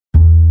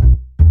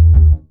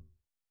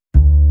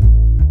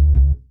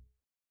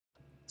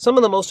Some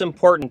of the most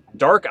important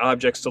dark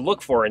objects to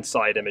look for in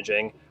side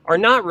imaging are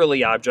not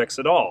really objects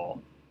at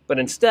all, but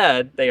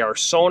instead they are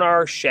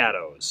sonar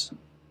shadows.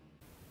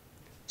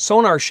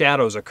 Sonar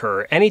shadows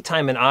occur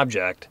anytime an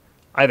object,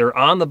 either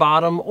on the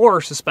bottom or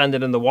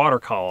suspended in the water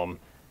column,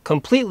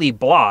 completely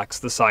blocks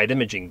the side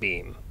imaging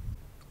beam.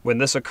 When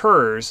this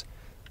occurs,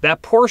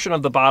 that portion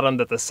of the bottom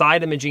that the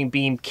side imaging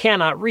beam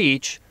cannot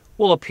reach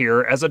will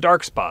appear as a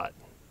dark spot.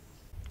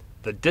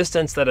 The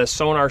distance that a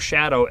sonar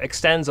shadow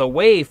extends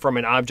away from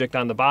an object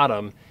on the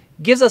bottom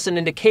gives us an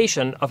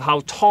indication of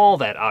how tall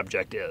that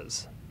object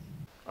is.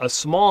 A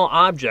small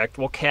object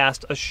will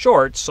cast a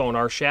short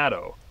sonar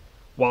shadow,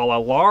 while a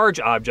large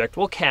object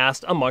will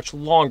cast a much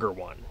longer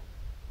one.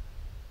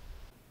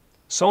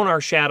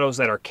 Sonar shadows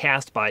that are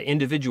cast by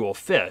individual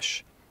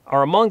fish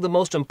are among the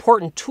most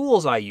important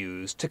tools I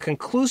use to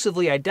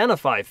conclusively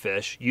identify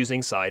fish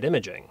using side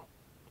imaging.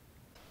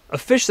 A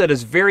fish that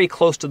is very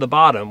close to the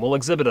bottom will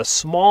exhibit a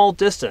small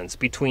distance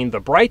between the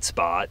bright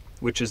spot,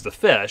 which is the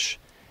fish,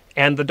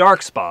 and the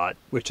dark spot,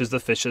 which is the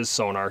fish's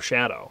sonar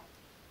shadow.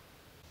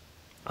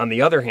 On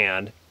the other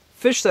hand,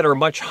 fish that are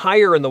much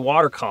higher in the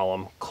water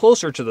column,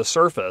 closer to the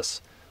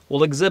surface,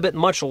 will exhibit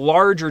much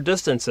larger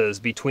distances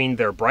between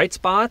their bright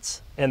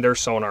spots and their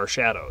sonar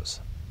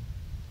shadows.